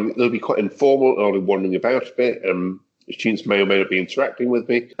 They'll be quite informal, I'll be wandering about a bit. Students may or may not be interacting with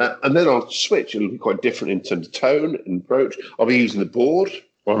me. And then I'll switch. It'll be quite different in terms of tone and approach. I'll be using the board,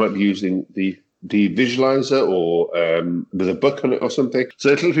 or I might be using the visualizer or with a book on it or something. So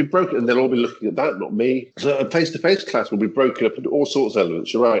it'll be broken and they'll all be looking at that, not me. So a face-to-face class will be broken up into all sorts of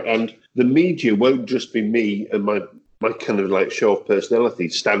elements, you're right. And the media won't just be me and my kind of like show of personality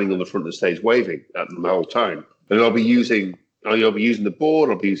standing on the front of the stage waving at them the whole time. And I'll be using the board,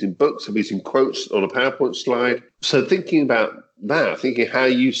 I'll be using books, I'll be using quotes on a PowerPoint slide. So thinking about that, thinking how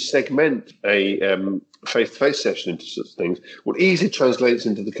you segment a face-to-face session into such things, what easily translates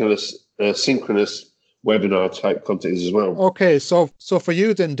into the kind of synchronous webinar type content as well. Okay, so for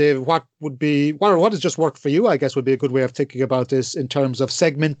you then, Dave, what has just worked for you, I guess, would be a good way of thinking about this in terms of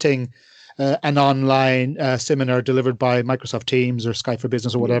segmenting an online seminar delivered by Microsoft Teams or Skype for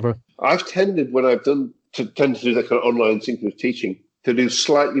Business or whatever? I've tended, when I've tend to do that kind of online synchronous teaching, to do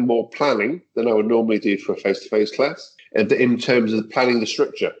slightly more planning than I would normally do for a face-to-face class in terms of planning the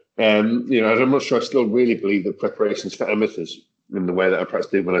structure. I'm not sure I still really believe that preparation's for amateurs in the way that I perhaps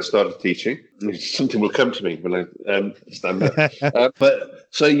did when I started teaching. Something will come to me when I stand there. But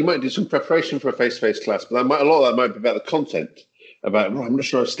so you might do some preparation for a face-to-face class, but a lot of that might be about the content. I'm not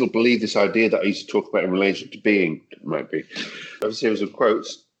sure I still believe this idea that I used to talk about in relation to being. It might be. I have a series of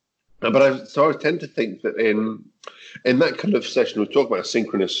quotes. But I tend to think that in that kind of session, we talk about a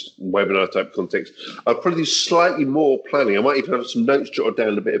synchronous webinar type context, I'll probably do slightly more planning. I might even have some notes jotted down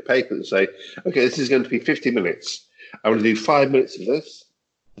on a bit of paper and say, okay, this is going to be 50 minutes. I'm going to do 5 minutes of this.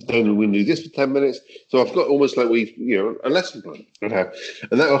 Then we'll do this for 10 minutes. So I've got almost like a lesson plan. And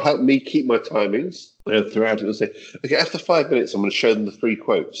that will help me keep my timings throughout it and say, okay, after 5 minutes, I'm going to show them the 3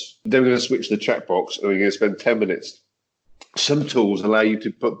 quotes. Then we're going to switch the chat box and we're going to spend 10 minutes. Some tools allow you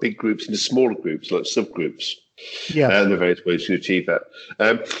to put big groups into smaller groups, like subgroups. Yeah. And there are various ways to achieve that.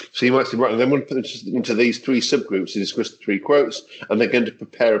 So you might say, right, and then we're going to put into these 3 subgroups to discuss the 3 quotes, and they're going to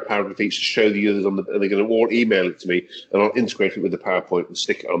prepare a paragraph each to show the others and they're going to all email it to me, and I'll integrate it with the PowerPoint and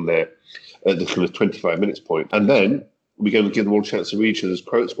stick it on there at the kind of 25 minutes point. And then we're going to give them all a chance to read each other's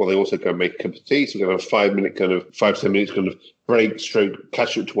quotes while they also go and make a cup of tea. So we're going to have 5 to 10 minutes kind of break, stroke,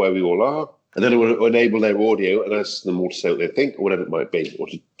 catch up to where we all are. And then it will enable their audio and ask them all to say what they think or whatever it might be, or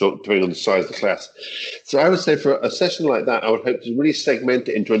depending on the size of the class. So I would say for a session like that, I would hope to really segment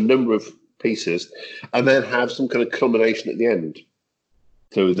it into a number of pieces and then have some kind of culmination at the end.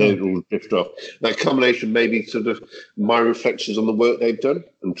 So they will drift off. That culmination may be sort of my reflections on the work they've done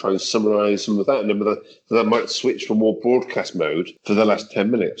and try and summarise some of that. And that might switch from more broadcast mode for the last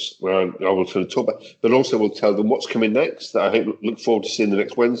 10 minutes, where I will sort of talk about, but also will tell them what's coming next, that I look forward to seeing the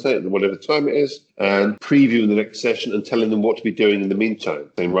next Wednesday at whatever time it is, and previewing the next session and telling them what to be doing in the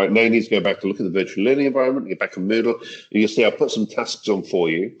meantime. Saying, right, now you need to go back to look at the virtual learning environment, get back on Moodle, and you'll see I'll put some tasks on for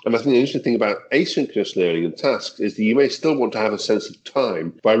you. And I think the interesting thing about asynchronous learning and tasks is that you may still want to have a sense of time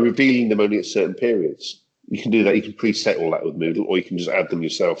by revealing them only at certain periods. You can do that. You can preset all that with Moodle, or you can just add them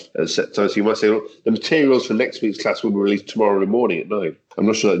yourself at set times. So you might say, well, the materials for next week's class will be released tomorrow morning at 9. I'm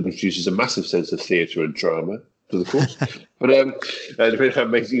not sure that introduces a massive sense of theatre and drama to the course, but depending on how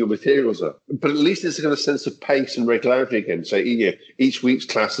amazing your materials are. But at least there's a kind of sense of pace and regularity again. So each week's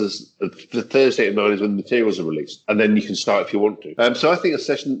classes, the Thursday at 9 is when the materials are released, and then you can start if you want to. So I think a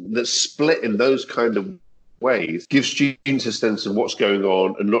session that's split in those kind of ways gives students a sense of what's going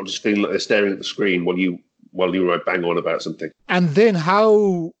on and not just feeling like they're staring at the screen while you bang on about something. And then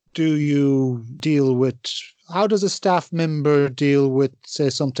how do you deal with, how does a staff member deal with, say,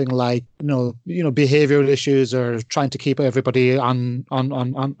 something like behavioural issues, or trying to keep everybody on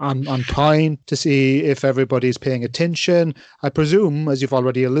point to see if everybody's paying attention? I presume, as you've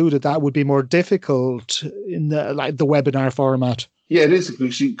already alluded, that would be more difficult in the webinar format. Yeah, it is,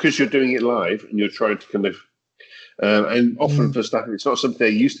 because you're doing it live and you're trying to kind of. And often for staff, it's not something they're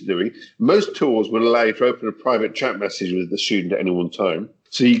used to doing. Most tools will allow you to open a private chat message with the student at any one time.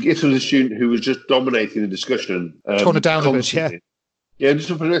 So you get to the student who was just dominating the discussion. Tone it down a bit, yeah. Yeah, just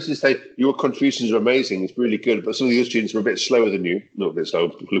for the to say, your contributions are amazing, it's really good, but some of the other students are a bit slower than you. Not a bit slow,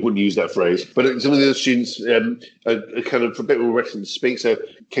 people wouldn't use that phrase. But some of the other students are kind of a bit more reticent to speak. So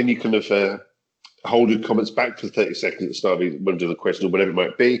can you kind of hold your comments back for 30 seconds at the start of one of the question or whatever it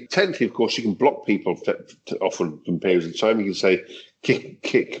might be? Technically, of course, you can block people often from periods of time. You can say,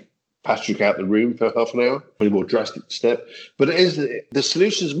 kick Patrick out the room for half an hour, a more drastic step. But the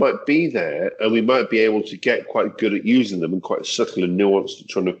solutions might be there, and we might be able to get quite good at using them and quite subtle and nuanced at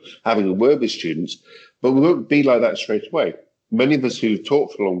trying to having a word with students. But we won't be like that straight away. Many of us who've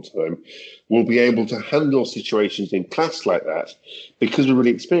taught for a long time will be able to handle situations in class like that because we're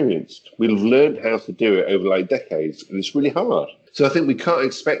really experienced. We'll have learned how to do it over like decades, and it's really hard. So I think we can't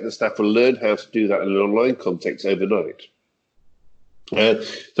expect the staff will learn how to do that in an online context overnight.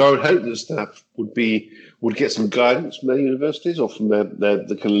 So I would hope that staff would get some guidance from their universities or from the kind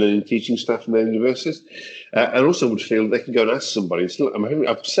of learning teaching staff from their universities, and also would feel they can go and ask somebody. So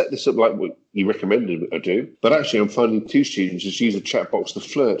I've set this up like what you recommended I do, but actually I'm finding two students just use a chat box to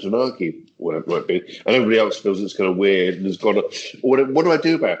flirt and argue, whatever it might be, and everybody else feels it's kind of weird and has got to, what do I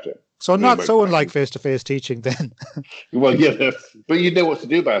do about it? So not so unlike face-to-face teaching then. Well, yeah, but you know what to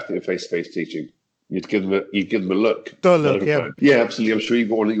do about it in face-to-face teaching. You'd give them a look. The look, yeah. Yeah, absolutely. I'm sure you've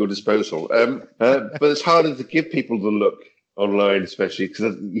got one at your disposal. But it's harder to give people the look online, especially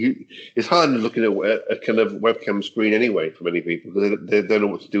because it's harder than looking at a kind of webcam screen anyway for many people, because they don't know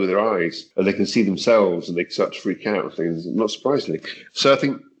what to do with their eyes, and they can see themselves and they start to freak out and things, not surprisingly. So I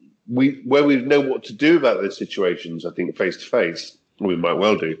think where we know what to do about those situations, I think face-to-face, we might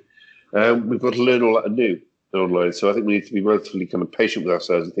well do, we've got to learn all that anew online. So I think we need to be relatively kind of patient with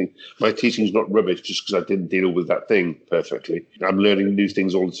ourselves and think my teaching is not rubbish just because I didn't deal with that thing perfectly. I'm learning new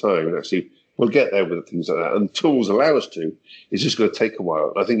things all the time, and actually we'll get there with things like that. And tools allow us to. It's just going to take a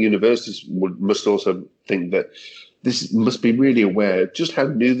while. I think universities must also think that this must be really aware just how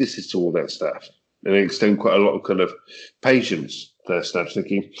new this is to all their staff, and extend quite a lot of kind of patience to their staff,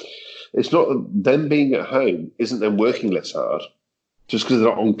 thinking it's not them being at home isn't them working less hard. Just because they're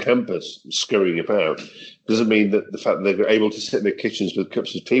not on campus scurrying about doesn't mean that the fact that they're able to sit in their kitchens with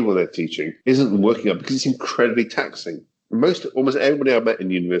cups of tea while they're teaching isn't them working up, because it's incredibly taxing. Almost everybody I've met in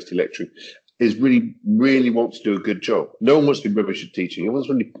university lecturing is really, really wants to do a good job. No one wants to be rubbish at teaching. Everyone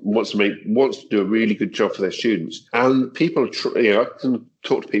really wants to do a really good job for their students. And people I can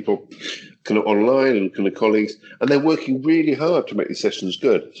talk to people kind of online and kind of colleagues, and they're working really hard to make these sessions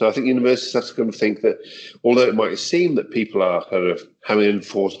good. So I think universities have to kind of think that, although it might seem that people are kind of having an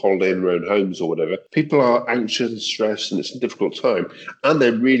enforced holiday in their own homes or whatever, people are anxious and stressed, and it's a difficult time, and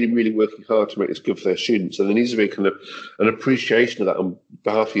they're really, really working hard to make this good for their students. And there needs to be kind of an appreciation of that on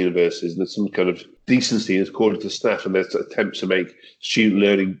behalf of universities, and there's some kind of decency according to staff and their attempts to make student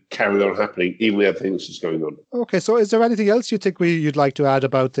learning carry on happening, even with everything that's going on. Okay, so is there anything else you think you'd like to add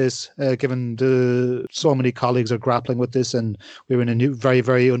about this, given so many colleagues are grappling with this, and we're in a new, very,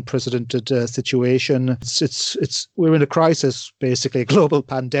 very unprecedented situation? We're in a crisis, basically a global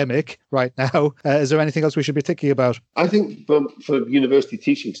pandemic right now. Is there anything else we should be thinking about? I think for university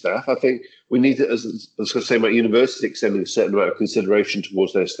teaching staff, I think we need to, as I was saying about universities extending a certain amount of consideration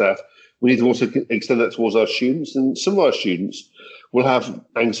towards their staff, we need to also extend that towards our students. And some of our students will have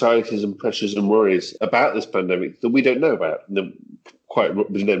anxieties and pressures and worries about this pandemic that we don't know about, and they're quite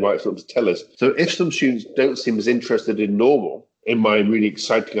within their rights not to tell us. So if some students don't seem as interested in normal, in my really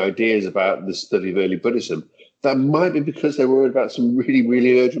exciting ideas about the study of early Buddhism, that might be because they're worried about some really,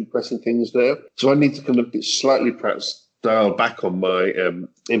 really urgent, pressing things now. So I need to kind of slightly perhaps dial back on my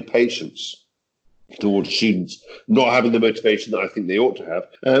impatience towards students not having the motivation that I think they ought to have.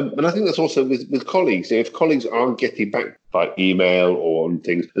 And I think that's also with colleagues. If colleagues aren't getting back by email or on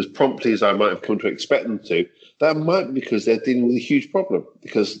things as promptly as I might have come to expect them to, that might be because they're dealing with a huge problem,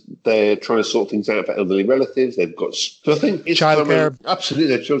 because they're trying to sort things out for elderly relatives. They've got, so I think it's childcare. Absolutely,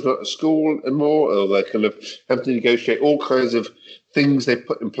 their children are at school and more, or they're kind of having to negotiate all kinds of things they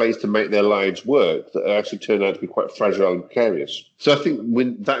put in place to make their lives work that actually turn out to be quite fragile and precarious. So I think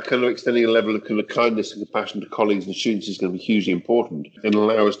when that kind of extending a level of kind of kindness and compassion to colleagues and students is going to be hugely important, and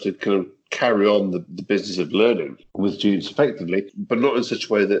allow us to kind of carry on the business of learning with students effectively, but not in such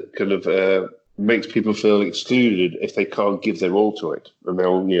a way that kind of makes people feel excluded if they can't give their all to it. And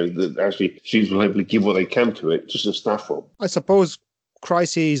they'll, actually students will able to give what they can to it, just a staff form. I suppose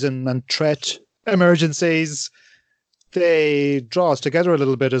crises and threat emergencies, they draw us together a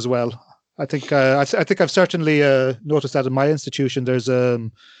little bit as well. I think I've certainly noticed that in my institution. There's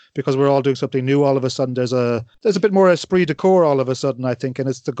because we're all doing something new all of a sudden. There's a bit more esprit de corps all of a sudden, I think, and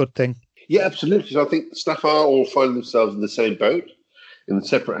it's a good thing. Yeah, absolutely. So I think staff are all finding themselves in the same boat, in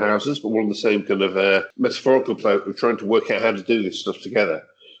separate houses, but all in the same kind of metaphorical boat of trying to work out how to do this stuff together.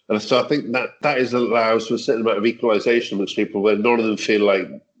 And so I think that is allows for a certain amount of equalisation amongst people where none of them feel like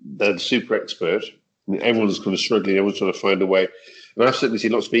they're the super expert. Everyone's kind of struggling. Everyone's trying to find a way. And I've certainly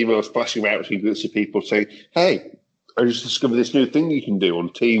seen lots of emails splashing about between groups of people saying, hey, I just discovered this new thing you can do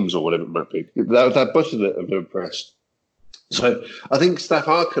on Teams or whatever it might be. That button that I've never pressed. So I think staff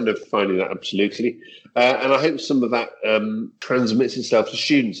are kind of finding that absolutely. And I hope some of that transmits itself to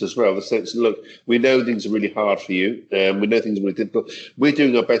students as well. The sense, look, we know things are really hard for you. We know things are really difficult. We're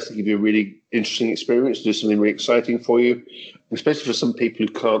doing our best to give you a really interesting experience, do something really exciting for you, especially for some people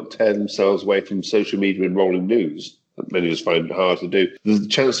who can't tear themselves away from social media and rolling news. Many of us find it hard to do. The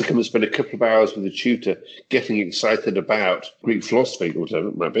chance to come and spend a couple of hours with a tutor getting excited about Greek philosophy or whatever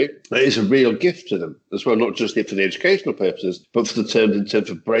it might be, that is a real gift to them as well, not just for the educational purposes, but for the terms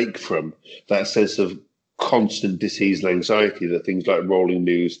of break from that sense of constant disease and anxiety that things like rolling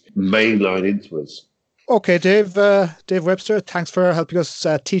news mainline into us. Okay, Dave Webster, thanks for helping us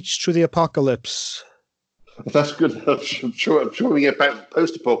teach through the apocalypse. That's good. I'm sure when we get back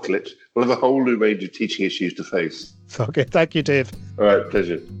post-apocalypse, we'll have a whole new range of teaching issues to face. Okay, thank you, Dave. All right,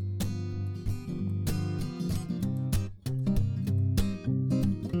 pleasure.